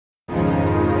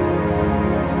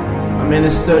I'm in the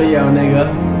studio, nigga.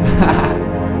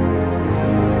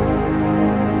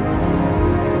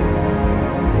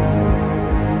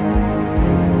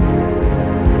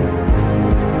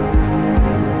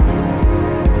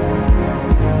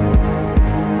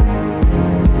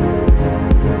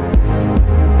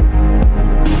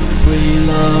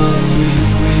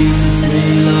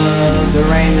 Sweet love,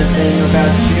 there ain't a thing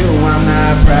about you I'm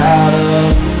not proud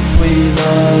of. Sweet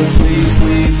love, sweet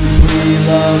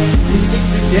love, we stick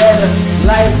together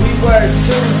like we were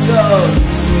two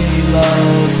dogs. Sweet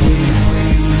love, sweet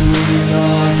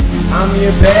love, I'm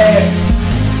your bag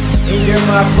and you're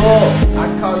my Colt. I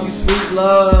call you sweet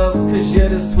love, cause you're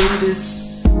the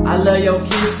sweetest. I love your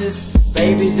kisses,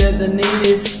 baby, they're the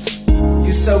neatest.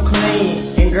 You so clean,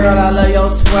 and girl, I love your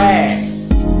swag.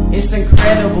 It's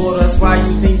incredible, that's why you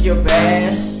think you're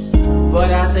bad. But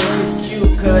I think it's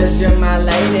cute, cause you're my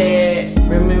lady.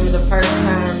 Remember the first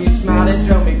time you smiled, it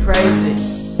drove me crazy.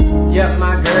 Yup,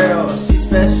 my girl, she's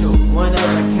special, one of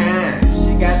a kind.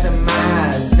 She got the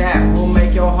eyes that will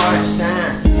make your heart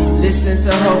shine. Listening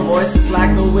to her voice is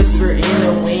like a whisper in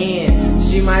the wind.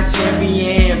 She my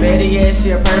champion, better yet,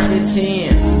 she a perfect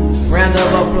 10. Round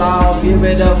of applause, give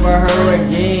it up for her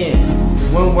again.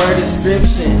 One word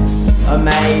description,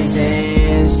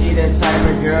 amazing. She the type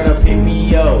of girl to pick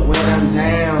me up when I'm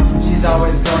down. She's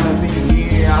always gonna be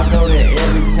here, I'll go to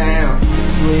every town.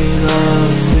 Sweet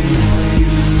love, sweet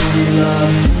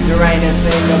love, there ain't a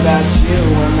thing about you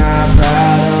I'm not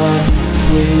proud of.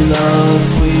 Sweet love,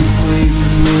 sweet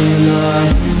love,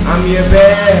 I'm your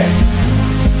bear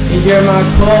and you're my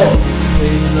Colt.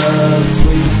 Sweet love,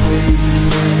 sweet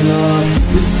love,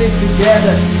 we stick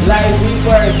together like we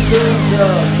were two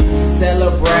dogs.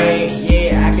 Celebrate,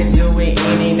 yeah, I can do it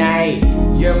any night.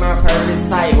 You're my perfect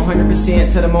sight,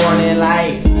 100% to the morning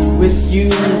light. With you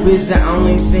is the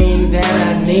only thing that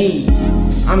I need.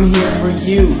 I'm here for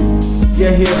you,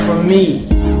 you're here for me.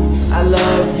 I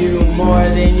love you more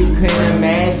than you can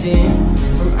imagine.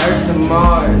 From Earth to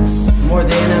Mars, more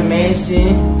than a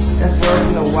mansion. That's word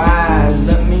from the wise.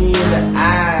 Look me in the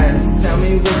eyes, tell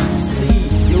me what you see.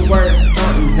 You're worth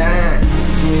something dying.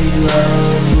 Sweet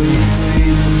love, sweet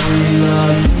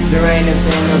love, there ain't a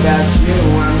thing about you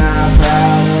I'm not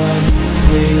proud of.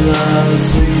 Sweet love,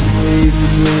 sweet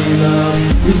love,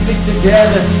 we stick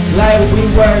together like we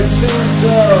were two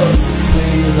dogs.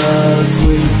 Sweet love,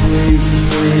 sweet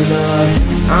love,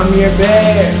 I'm your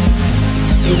bear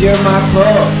and you're my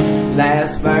Colt.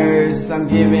 Last verse, I'm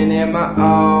giving it my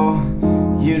all.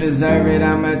 You deserve it,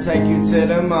 I'ma take you to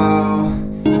the mall.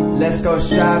 Let's go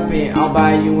shopping, I'll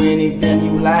buy you anything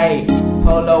you like.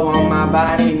 Polo on my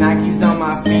body, Nikes on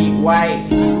my feet, white.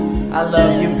 I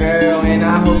love you, girl, and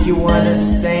I hope you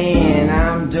understand.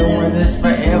 I'm doing this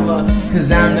forever,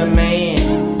 cause I'm the man.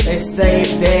 They say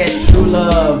that true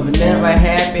love never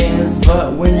happens,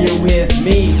 but when you're with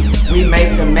me, we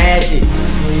make the magic.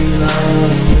 Sweet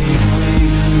love, sweet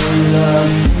love,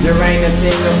 there ain't a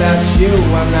thing about you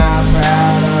I'm not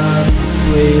proud of.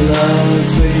 Sweet love,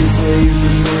 sweet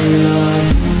love,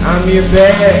 I'm your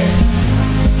bear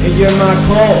and you're my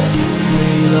Colt.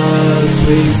 Sweet love,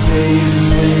 sweet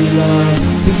love,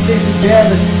 we stick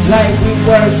together like we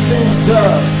were two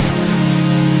ducks.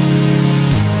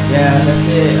 Yeah, that's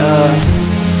it.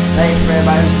 Thanks for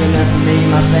everybody who's been there for me,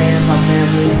 my fans, my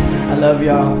family. I love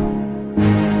y'all.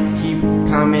 Keep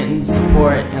commenting,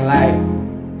 support, and like.